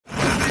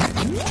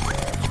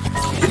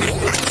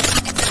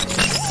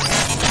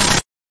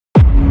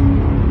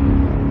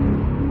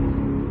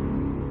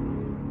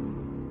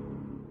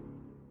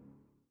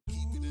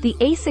The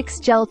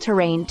ASICS Gel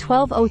Terrain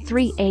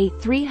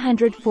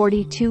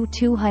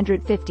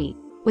 1203A342-250,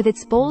 with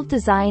its bold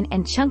design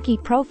and chunky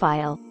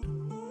profile,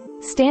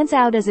 stands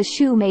out as a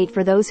shoe made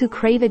for those who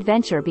crave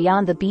adventure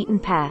beyond the beaten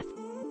path.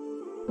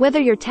 Whether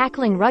you're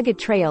tackling rugged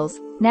trails,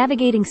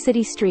 navigating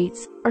city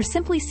streets, or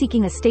simply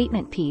seeking a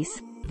statement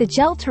piece, the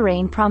Gel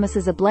Terrain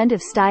promises a blend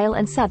of style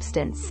and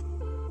substance.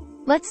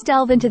 Let's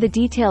delve into the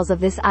details of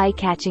this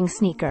eye-catching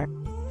sneaker.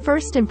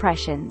 First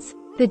impressions.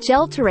 The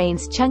Gel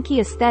Terrain's chunky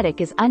aesthetic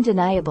is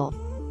undeniable.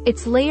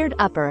 Its layered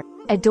upper,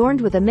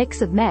 adorned with a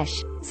mix of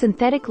mesh,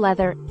 synthetic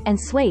leather, and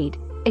suede,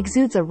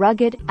 exudes a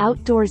rugged,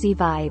 outdoorsy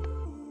vibe.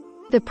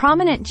 The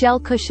prominent gel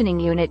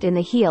cushioning unit in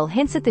the heel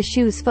hints at the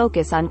shoe's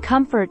focus on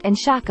comfort and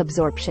shock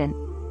absorption.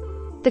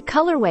 The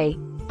colorway,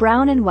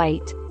 brown and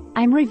white,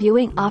 I'm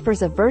reviewing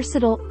offers a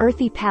versatile,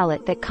 earthy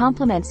palette that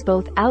complements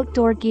both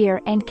outdoor gear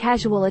and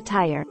casual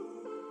attire.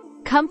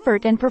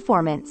 Comfort and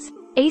performance.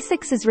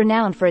 ASICS is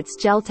renowned for its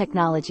gel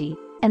technology,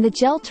 and the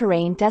Gel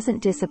Terrain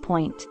doesn't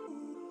disappoint.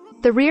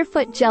 The rear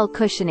foot gel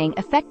cushioning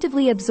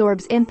effectively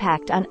absorbs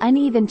impact on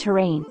uneven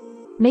terrain,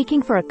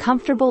 making for a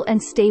comfortable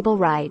and stable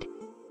ride.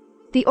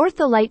 The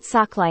Ortholite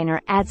sockliner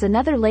adds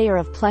another layer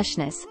of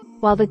plushness,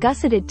 while the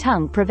gusseted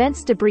tongue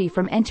prevents debris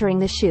from entering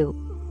the shoe.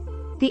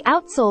 The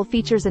outsole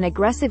features an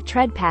aggressive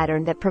tread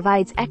pattern that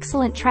provides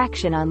excellent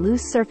traction on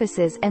loose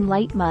surfaces and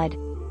light mud.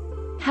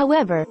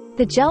 However,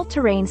 the Gel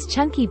Terrain's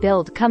chunky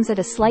build comes at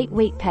a slight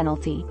weight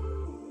penalty.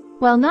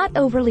 While not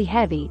overly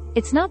heavy,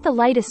 it's not the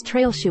lightest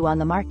trail shoe on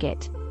the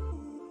market.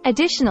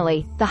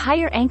 Additionally, the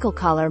higher ankle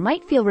collar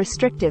might feel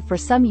restrictive for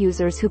some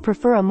users who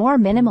prefer a more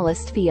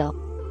minimalist feel.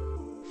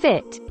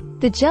 Fit.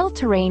 The Gel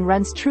Terrain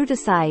runs true to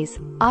size,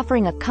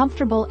 offering a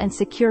comfortable and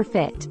secure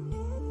fit.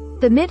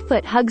 The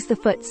midfoot hugs the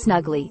foot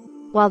snugly,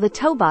 while the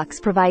toe box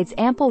provides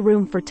ample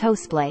room for toe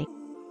splay.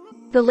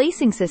 The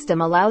lacing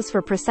system allows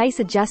for precise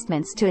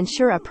adjustments to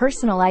ensure a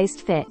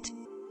personalized fit.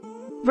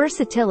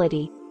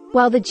 Versatility.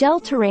 While the Gel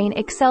Terrain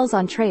excels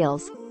on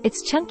trails,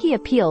 its chunky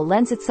appeal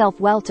lends itself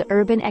well to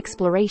urban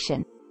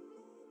exploration.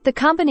 The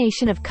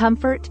combination of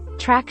comfort,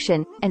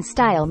 traction, and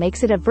style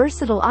makes it a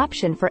versatile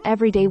option for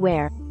everyday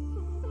wear.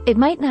 It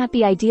might not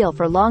be ideal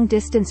for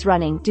long-distance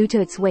running due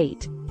to its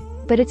weight,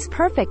 but it's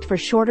perfect for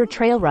shorter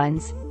trail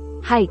runs,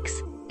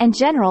 hikes, and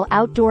general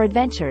outdoor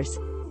adventures.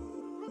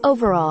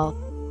 Overall,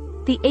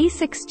 the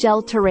ASICS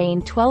Gel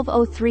Terrain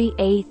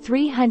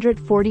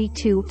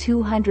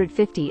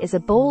 1203A342-250 is a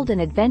bold and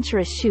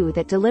adventurous shoe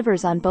that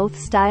delivers on both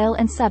style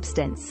and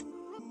substance.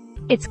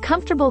 Its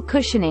comfortable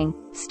cushioning,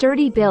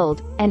 sturdy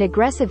build, and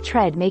aggressive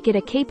tread make it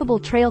a capable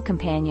trail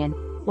companion,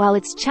 while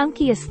its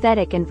chunky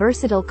aesthetic and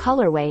versatile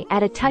colorway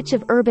add a touch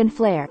of urban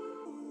flair.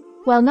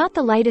 While not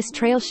the lightest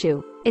trail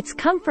shoe, its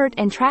comfort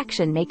and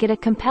traction make it a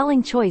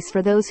compelling choice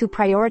for those who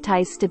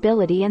prioritize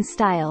stability and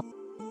style.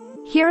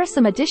 Here are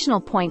some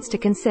additional points to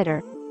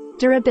consider.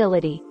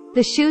 Durability.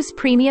 The shoe's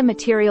premium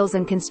materials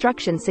and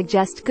construction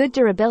suggest good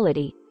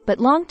durability, but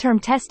long-term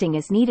testing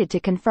is needed to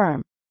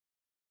confirm.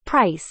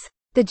 Price.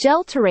 The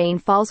Gel Terrain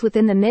falls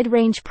within the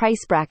mid-range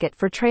price bracket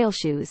for trail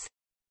shoes.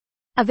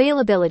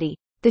 Availability.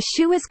 The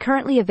shoe is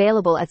currently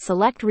available at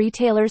select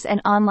retailers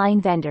and online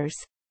vendors.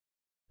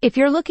 If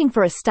you're looking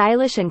for a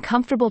stylish and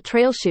comfortable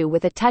trail shoe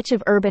with a touch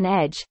of urban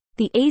edge,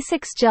 the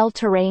ASICS Gel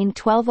Terrain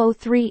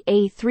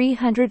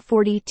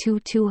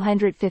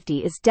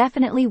 1203A342-250 is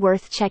definitely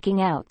worth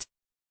checking out.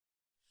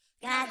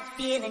 Got a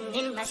feeling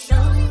in my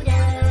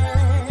shoulder.